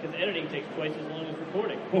 5, because editing takes twice as long as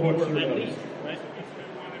recording. Or at least, right?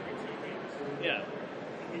 Yeah.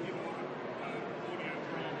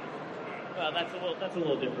 That's a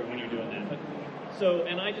little different when you're doing that. But, so,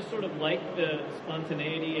 and I just sort of like the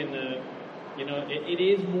spontaneity and it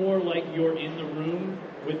is more like you're in the room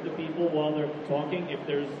with the people while they're talking if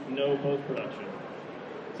there's no post-production.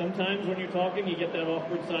 Sometimes when you're talking, you get that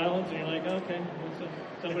awkward silence, and you're like, okay,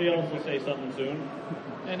 somebody else will say something soon.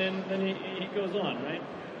 And then he goes on, right?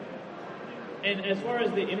 And as far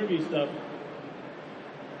as the interview stuff,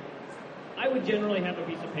 I would generally have a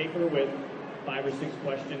piece of paper with 5 or 6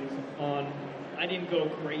 questions on. I didn't go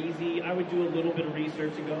crazy. I would do a little bit of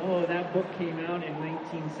research and go, oh, that book came out in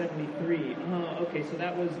 1973. Oh, okay, so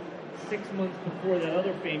that was 6 months before that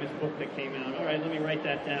other famous book that came out. All right, let me write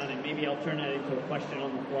that down, and maybe I'll turn that into a question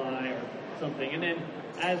on the fly or something. And then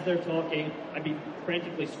as they're talking, I'd be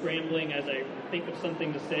frantically scrambling as I think of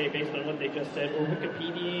something to say based on what they just said, or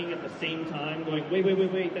Wikipediaing at the same time, going,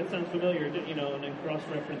 wait, that sounds familiar, and then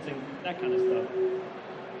cross-referencing, that kind of stuff.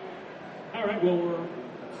 All right, well, we're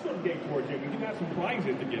sort of getting towards it. We do have some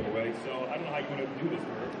prizes to give away, so I don't know how you want to do this,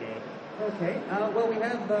 Murd. Okay. Well, we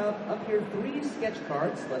have up here 3 sketch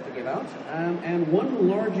cards left to give out, and 1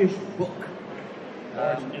 largish book.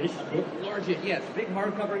 Large-ish book? Largish, yes. Big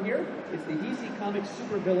hardcover here. It's the DC Comics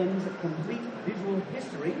Supervillains Complete Visual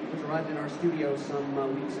History, which arrived in our studio some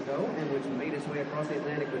weeks ago, and which made its way across the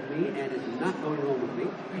Atlantic with me, and is not going home with me.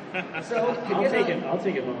 So, I'll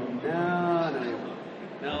take it home.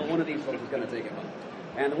 No, one of these folks is going to take it home.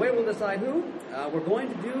 And the way we'll decide who, we're going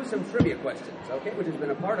to do some trivia questions, okay, which has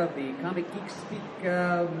been a part of the Comic Geek Speak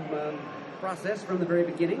process from the very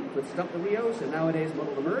beginning with Stump the Rios and nowadays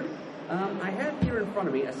Muddle the Murd. I have here in front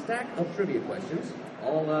of me a stack of trivia questions,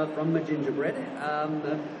 all from Gingerbread,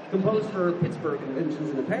 composed for Pittsburgh conventions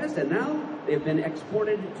in the past, and now they've been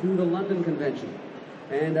exported to the London convention.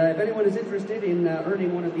 And if anyone is interested in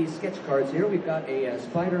earning one of these sketch cards here, we've got a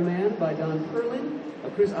Spider-Man by Don Perlin, a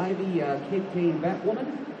Chris Ivey Cape Kane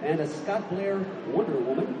Batwoman, and a Scott Blair Wonder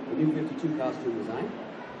Woman, the new 52 costume design.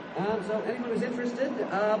 So anyone who's interested,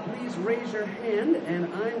 please raise your hand,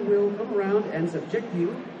 and I will come around and subject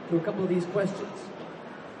you to a couple of these questions.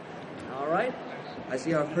 All right, I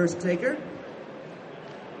see our first taker.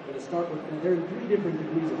 I'm going to start with, there are 3 different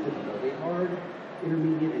degrees of difficulty: hard,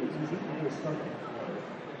 intermediate, and easy. I'm going to start with hard.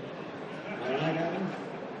 All right, Adam?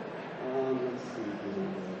 Let's see.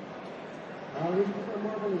 Would you prefer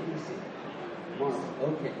Marvel or DC? Marvel,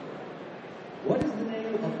 okay. What is the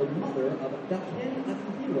name of the mother of Daken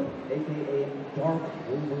Akihiro, a.k.a. Dark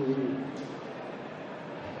Wolverine?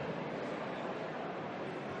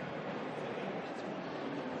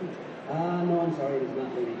 No, I'm sorry, it is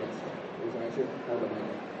not Lady Deathstroke. I'm sorry, I should have called it like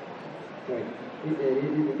that. Sorry,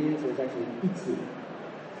 the answer is actually Itsu.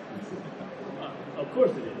 Of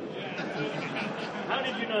course it is. How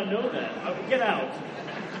did you not know that? Get out.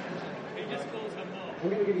 He just calls them off. I'm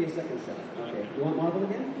going to give you a second shot. Okay, you want Marvel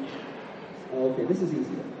again? Okay, this is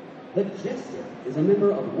easier. The Jester is a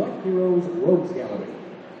member of what hero's rogues gallery?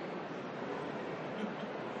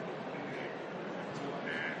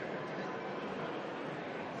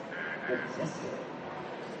 The Jester.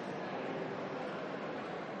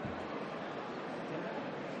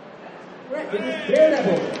 Correct, it is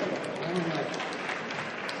Daredevil. All right.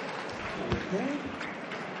 Okay.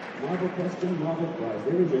 Marvel question, Marvel prize.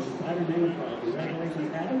 There is your Spider-Man prize.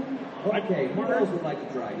 Congratulations, Adam. Okay, who else would like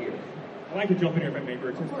to try here? I'd like to jump in here if I may,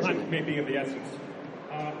 Murd, since time may be of the essence.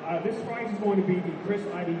 This prize is going to be the Chris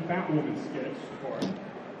Ivey Batwoman sketch for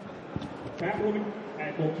Batwoman.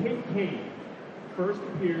 Well, Kate Kane first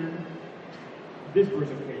appeared, this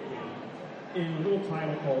version of Kate Kane, in a little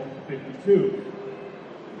title called 52.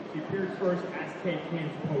 She appeared first as Kate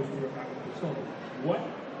Kane's opposed to her Batwoman persona. What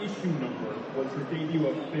issue number was her debut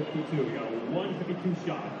of 52? You got a 152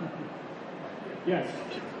 shot. Yes.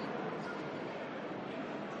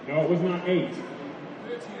 No, it was not 8. 38.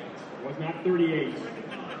 It was not 38.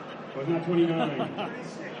 It was not 29.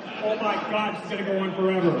 Oh my God, she's gonna go on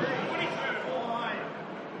forever.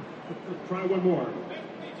 22. Try one more.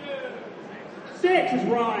 6 is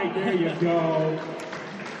right. There you go.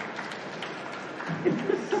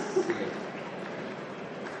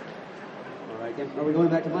 All right, are we going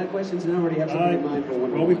back to my questions now, or do you have something in mind for Wonder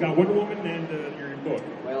Woman? Well, we've got Wonder Woman and your book.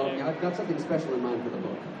 Well, I've got something special in mind for the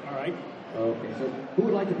book. All right. Okay, so who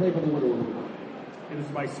would like to play for the Wonder Woman book? It is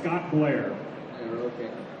by Scott Blair. Okay.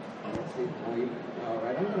 Let's see. All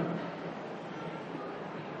right, I'm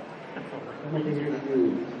going to hear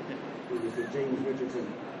you. Mr. James Richardson.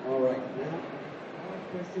 All right, now,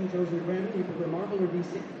 question chosen at random. You prefer Marvel or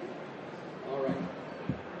DC? All right.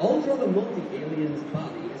 Ultra the Multi-Alien's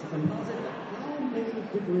body is a composite of how many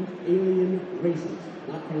different alien races,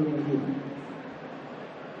 not counting the human?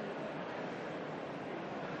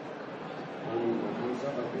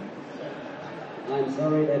 I'm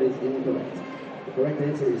sorry, that is incorrect. The correct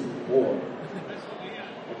answer is 4.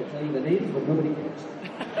 I can tell you the names, but nobody cares.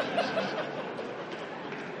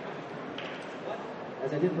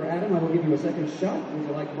 As I did for Adam, I will give you a second shot. Would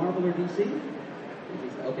you like Marvel or DC?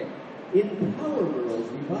 Okay. In Power Girls'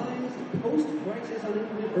 revised post-Crisis on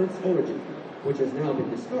Infinite Earth's origin, which has now been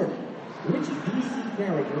discarded, which DC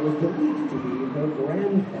character was believed to be her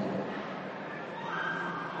grandfather?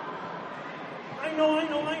 I know.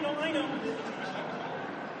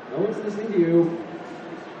 No one's listening to you.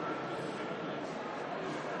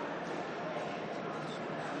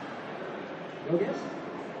 No guess?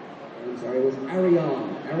 I'm sorry, it was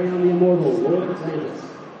Arion. Arion the Immortal, Lord of Atlantis.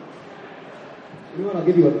 You know what, I'll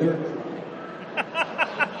give you a third try.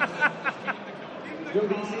 Still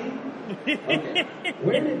DC? Okay.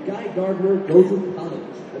 Where did Guy Gardner go to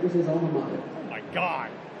college? What was his alma mater? Oh my God.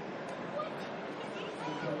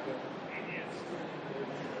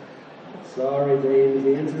 Sorry, James.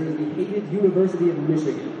 The answer is the hated University of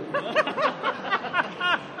Michigan.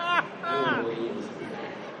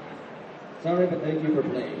 Sorry, but thank you for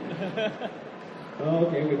playing.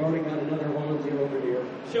 Okay, we've already got another volunteer over here.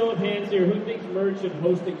 Show of hands here. Who thinks Murd should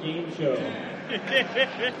host a game show?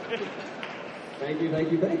 Thank you. No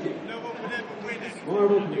one would ever win it.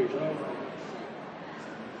 Marble, please. All right.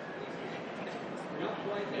 We're not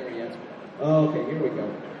quite there yet. Okay, here we go.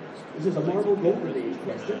 This is a Marvel Golden Age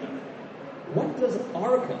question. What does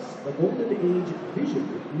Arcus, the Golden Age Vision,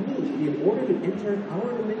 need in order to enter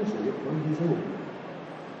our dimension on his own?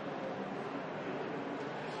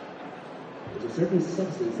 There's a certain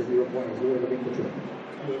substance that he requires in order to make the trip.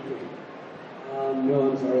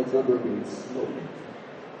 No, I'm sorry, it's not mercury, it's smoke.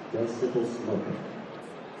 Just simple smoke.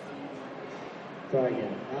 Try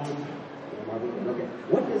again. Okay.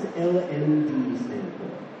 What does LMD stand for?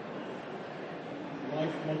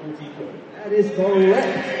 Life model decode. That is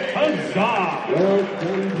correct. Huzzah! Well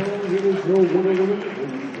done, Paul. Here is your winner.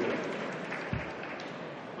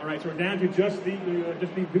 All right, so we're down to just the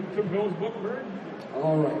Victor Bill's book, Murd.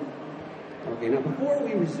 All right. Okay, now before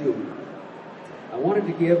we resume, I wanted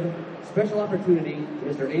to give special opportunity to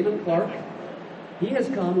Mr. Eamon Clark. He has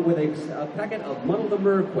come with a packet of Muddle the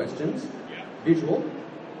Murd questions, visual.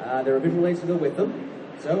 There are visual aids to go with them.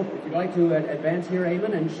 So, if you'd like to advance here,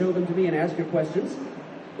 Eamon, and show them to me and ask your questions.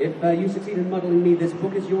 If you succeed in muddling me, this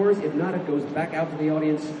book is yours. If not, it goes back out to the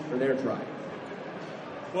audience for their try.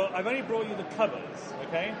 Well, I've only brought you the covers,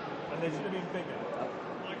 okay? And they should have been bigger.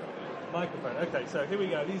 Microphone. Okay, so here we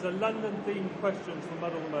go. These are London-themed questions for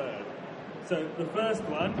Muddle the Murd. So the first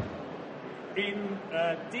one, in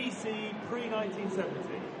DC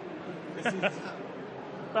pre-1970, this is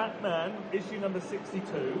Batman, issue number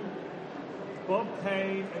 62. Bob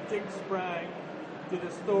Kane and Dick Sprang did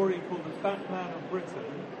a story called The Batman of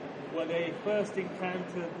Britain, where they first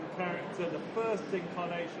encountered the character, the first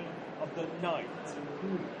incarnation of the Knight.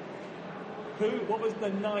 What was the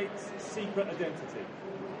Knight's secret identity?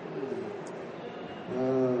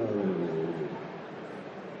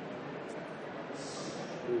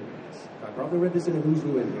 I probably read this in a Who's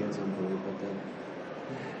Who entry at some point,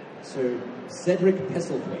 but Sir Cedric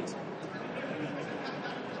Pestlethwaite.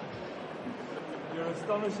 You're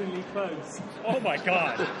astonishingly close. Oh my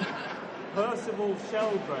God. Percival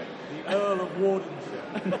Sheldrake, the Earl of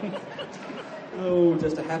Wardenshire. Oh,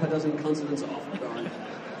 just a half a dozen consonants off. Darn.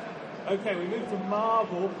 Okay, we move to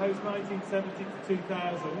Marvel, post-1970 to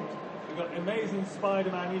 2000. We've got Amazing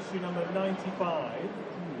Spider-Man issue number 95,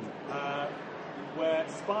 where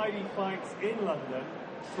Spidey fights in London,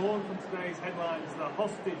 torn from today's headlines, The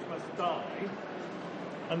Hostage Must Die.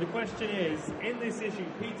 And the question is, in this issue,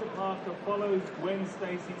 Peter Parker follows Gwen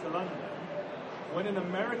Stacy to London when an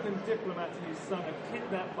American diplomat and his son are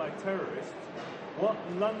kidnapped by terrorists. What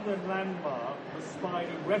London landmark does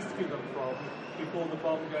Spidey rescue them from before the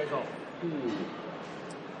bomb goes off?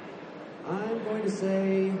 I'm going to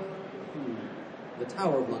say the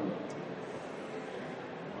Tower of London.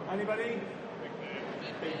 Anybody?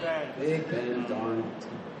 Big Ben. Big Ben, darn it.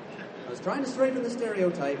 I was trying to straighten the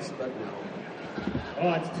stereotypes, but no.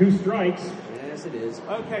 Oh, it's two strikes. Yes, it is.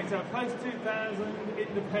 Okay, so post-2000,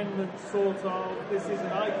 independent sort of. This is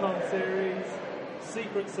an Icon series,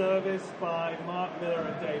 Secret Service by Mark Miller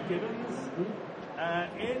and Dave Gibbons.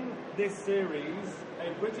 In this series,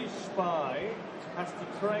 a British spy has to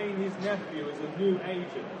train his nephew as a new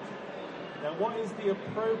agent. Now, what is the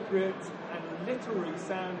appropriate and literary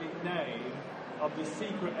sounding name of the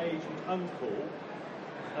secret agent uncle?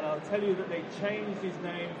 And I'll tell you that they changed his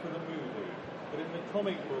name for the movie. But in the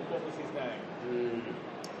comic book, what was his name?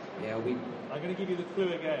 I'm going to give you the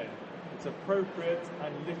clue again. It's appropriate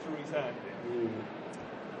and literary sounding.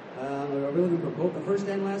 Are we looking for both the first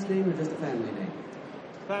and last name or just a family name?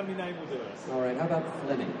 Family name will do us. All right, how about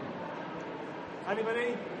Fleming?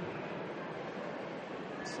 Anybody?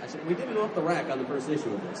 We did it off the rack on the first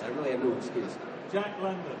issue of this. I really have no excuse. Jack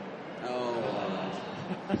London. Oh, all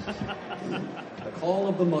right. The call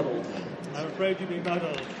of the muddled. I'm afraid you've been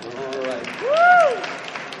muddled. All right. Woo!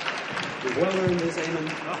 You've well earned this, Eamon.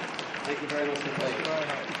 Thank you very much for playing. Thank you very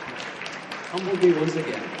much. Humble me once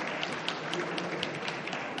again.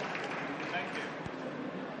 Thank you.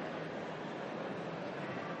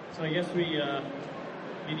 So I guess we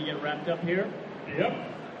need to get wrapped up here. Yep.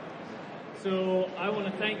 So I want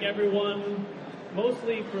to thank everyone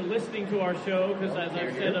mostly for listening to our show, because as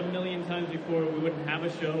I've said a million times before, we wouldn't have a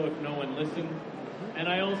show if no one listened. And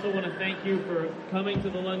I also want to thank you for coming to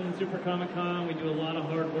the London Super Comic Con. We do a lot of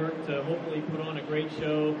hard work to hopefully put on a great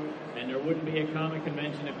show, and there wouldn't be a comic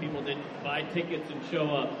convention if people didn't buy tickets and show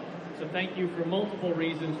up. So thank you for multiple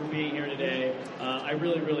reasons for being here today. I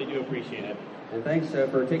really, really do appreciate it. And thanks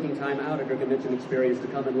for taking time out of your convention experience to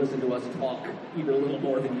come and listen to us talk even a little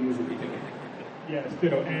more than you usually do. Yes,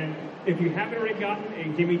 ditto. And if you haven't already gotten a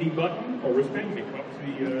Gimme D button or wristband, you can come up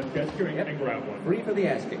to the desk here and grab one. Free for the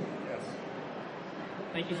asking. Yes.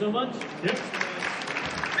 Thank you so much. Yep.